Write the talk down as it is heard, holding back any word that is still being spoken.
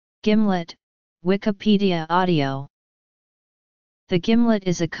Gimlet, Wikipedia audio. The gimlet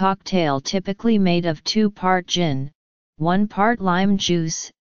is a cocktail typically made of 2-part gin, 1 part lime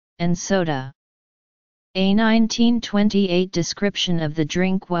juice, and soda. A 1928 description of the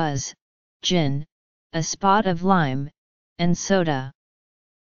drink was, gin, a spot of lime, and soda.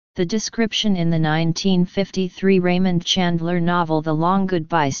 The description in the 1953 Raymond Chandler novel The Long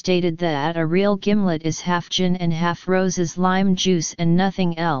Goodbye stated that a real gimlet is half gin and half Rose's lime juice and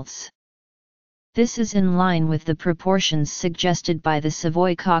nothing else. This is in line with the proportions suggested by the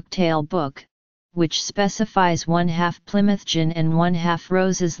Savoy Cocktail Book, which specifies 1/2 Plymouth gin and 1/2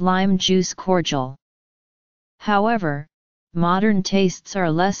 Rose's lime juice cordial. However, modern tastes are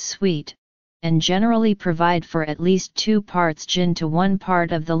less sweet, and generally provide for at least 2 parts gin to 1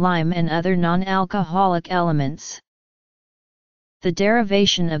 part of the lime and other non-alcoholic elements. The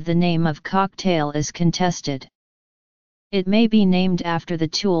derivation of the name of cocktail is contested. It may be named after the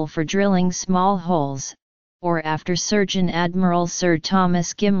tool for drilling small holes, or after Surgeon Admiral Sir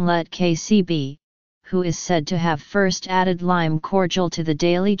Thomas Gimlet KCB, who is said to have first added lime cordial to the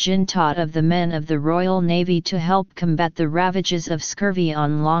daily gin tot of the men of the Royal Navy to help combat the ravages of scurvy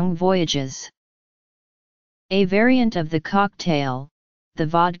on long voyages. A variant of the cocktail, the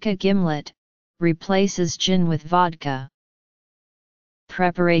vodka gimlet, replaces gin with vodka.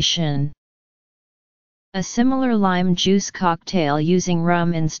 Preparation. A similar lime juice cocktail using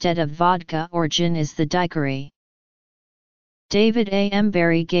rum instead of vodka or gin is the daiquiri. David A.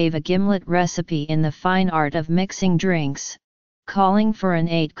 Embury gave a gimlet recipe in The Fine Art of Mixing Drinks, calling for an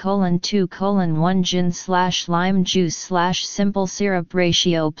 8:2:1 gin/lime juice/simple syrup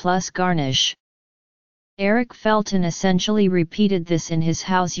ratio plus garnish. Eric Felton essentially repeated this in his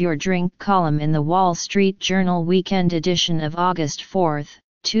How's Your Drink column in the Wall Street Journal weekend edition of August 4,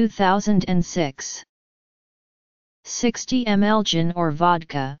 2006. 60 ml gin or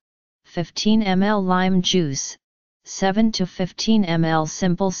vodka, 15 ml lime juice, 7 to 15 ml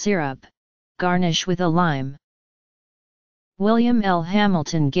simple syrup, garnish with a lime. William L.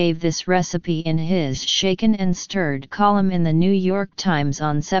 Hamilton gave this recipe in his Shaken and Stirred column in the New York Times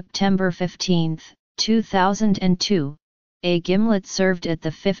on September 15, 2002. A gimlet served at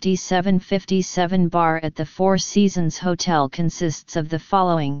the 5757 bar at the Four Seasons Hotel consists of the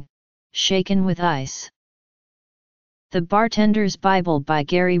following: shaken with ice. The Bartender's Bible by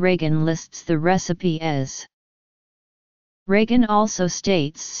Gary Reagan lists the recipe as. Reagan also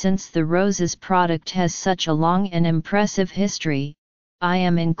states, since the Rose's product has such a long and impressive history, I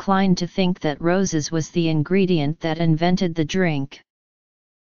am inclined to think that Rose's was the ingredient that invented the drink.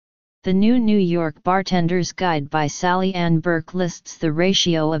 The New York Bartender's Guide by Sally Ann Burke lists the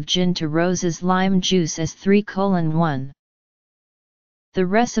ratio of gin to Rose's lime juice as 3:1. The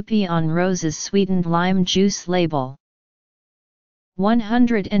recipe on Rose's sweetened lime juice label: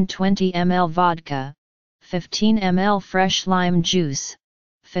 120 ml vodka, 15 ml fresh lime juice,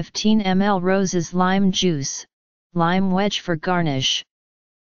 15 ml Rose's lime juice, lime wedge for garnish.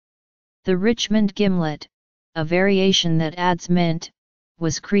 The Richmond Gimlet, a variation that adds mint,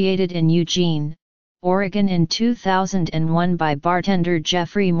 was created in Eugene, Oregon in 2001 by bartender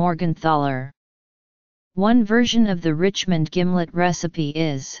Jeffrey Morgenthaler. One version of the Richmond Gimlet recipe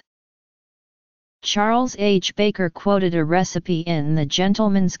is. Charles H. Baker quoted a recipe in The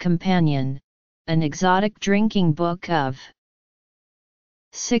Gentleman's Companion, an exotic drinking book of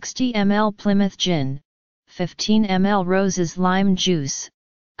 60 ml Plymouth gin, 15 ml Rose's lime juice,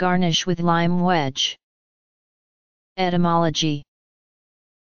 garnish with lime wedge. Etymology.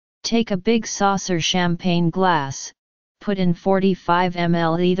 Take a big saucer champagne glass, put in 45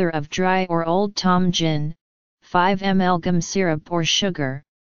 ml either of dry or Old Tom gin, 5 ml gum syrup or sugar,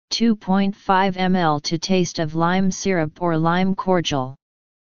 2.5 ml to taste of lime syrup or lime cordial.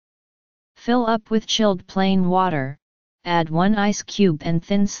 Fill up with chilled plain water, add 1 ice cube and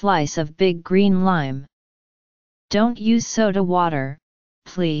thin slice of big green lime. Don't use soda water,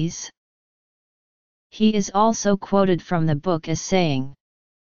 please. He is also quoted from the book as saying,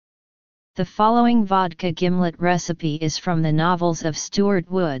 the following vodka gimlet recipe is from the novels of Stuart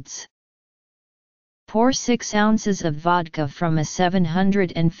Woods. Pour 6 ounces of vodka from a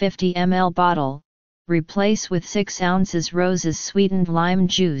 750 ml bottle, replace with 6 ounces Rose's sweetened lime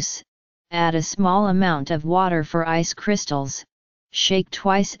juice, add a small amount of water for ice crystals, shake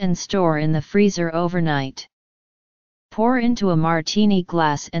twice and store in the freezer overnight. Pour into a martini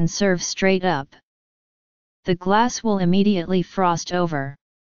glass and serve straight up. The glass will immediately frost over.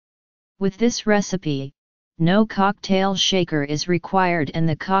 With this recipe, no cocktail shaker is required and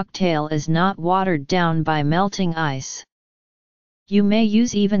the cocktail is not watered down by melting ice. You may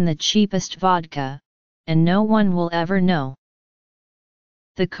use even the cheapest vodka, and no one will ever know.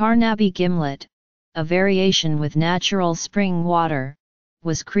 The Carnaby Gimlet, a variation with natural spring water,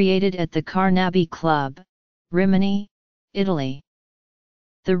 was created at the Carnaby Club, Rimini, Italy.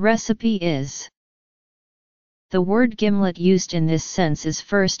 The recipe is. The word gimlet used in this sense is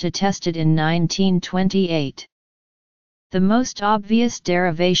first attested in 1928. The most obvious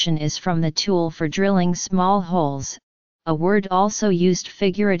derivation is from the tool for drilling small holes, a word also used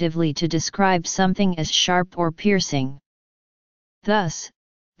figuratively to describe something as sharp or piercing. Thus,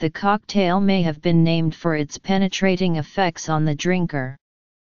 the cocktail may have been named for its penetrating effects on the drinker.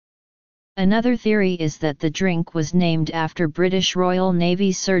 Another theory is that the drink was named after British Royal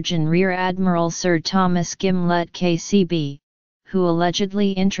Navy Surgeon Rear Admiral Sir Thomas Gimlet KCB, who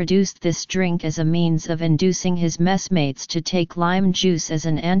allegedly introduced this drink as a means of inducing his messmates to take lime juice as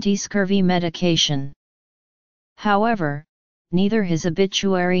an anti-scurvy medication. However, neither his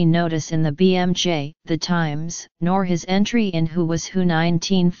obituary notice in the BMJ, The Times, nor his entry in Who Was Who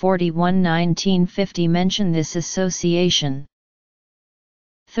 1941-1950 mention this association.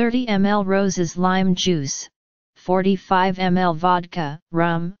 30 ml roses lime juice, 45 ml vodka,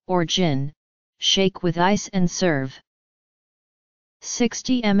 rum, or gin, shake with ice and serve.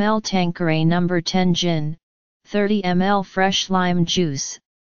 60 ml Tanqueray No. 10 gin, 30 ml fresh lime juice,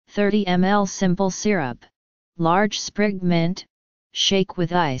 30 ml simple syrup, large sprig mint, shake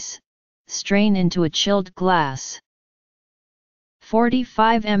with ice, strain into a chilled glass.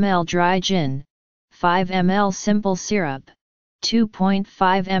 45 ml dry gin, 5 ml simple syrup,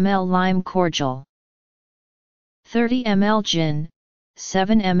 2.5 ml lime cordial. 30 ml gin,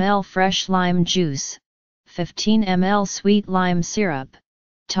 7 ml fresh lime juice, 15 ml sweet lime syrup,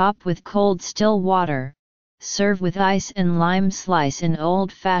 top with cold still water, serve with ice and lime slice in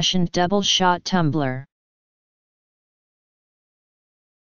old-fashioned double-shot tumbler.